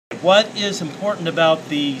What is important about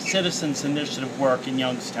the Citizens Initiative work in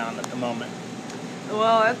Youngstown at the moment?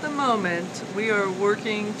 Well, at the moment, we are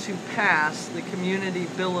working to pass the Community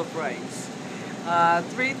Bill of Rights.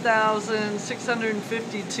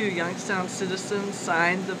 3,652 Youngstown citizens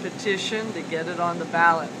signed the petition to get it on the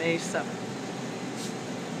ballot May 7th.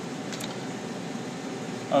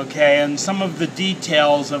 Okay, and some of the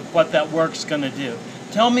details of what that work's going to do.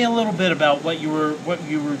 Tell me a little bit about what you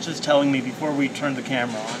were just telling me before we turned the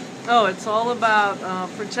camera on. Oh, it's all about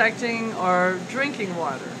protecting our drinking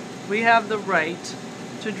water. We have the right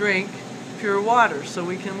to drink pure water so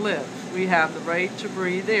we can live. We have the right to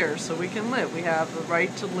breathe air so we can live. We have the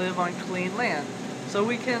right to live on clean land so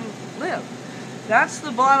we can live. That's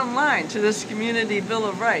the bottom line to this Community Bill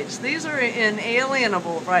of Rights. These are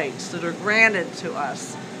inalienable rights that are granted to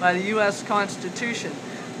us by the U.S. Constitution.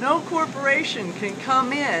 No corporation can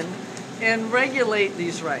come in and regulate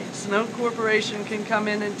these rights. No corporation can come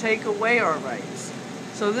in and take away our rights.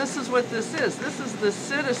 So this is what this is. This is the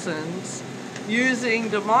citizens using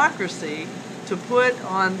democracy to put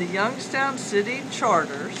on the Youngstown City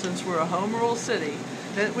Charter, since we're a home rule city,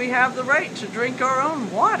 that we have the right to drink our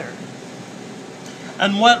own water.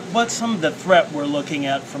 And what's some of the threat we're looking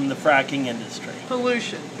at from the fracking industry?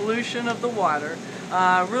 Pollution of the water.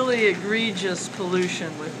 Really egregious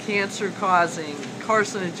pollution with cancer-causing,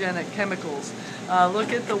 carcinogenic chemicals.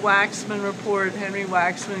 Look at the Waxman report. Henry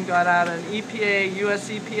Waxman got out an US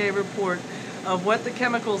EPA report of what the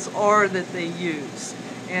chemicals are that they use.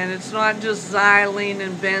 And it's not just xylene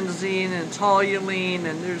and benzene and toluene,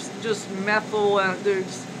 and there's just methyl,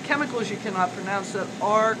 there's chemicals you cannot pronounce that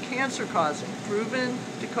are cancer-causing, proven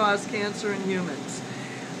to cause cancer in humans.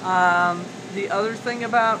 The other thing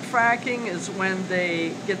about fracking is when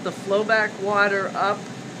they get the flowback water up,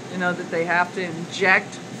 that they have to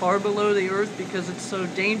inject far below the earth because it's so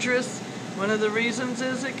dangerous. One of the reasons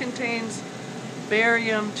is it contains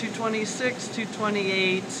barium-226,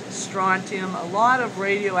 228, strontium, a lot of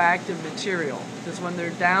radioactive material, because when they're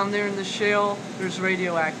down there in the shale, there's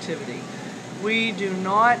radioactivity. We do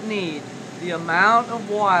not need the amount of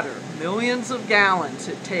water, millions of gallons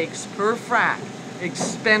it takes per frac,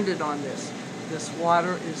 expended on this. This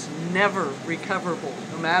water is never recoverable,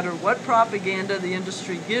 no matter what propaganda the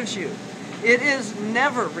industry gives you. It is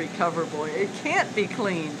never recoverable. It can't be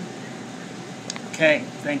cleaned. Okay,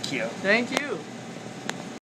 thank you. Thank you.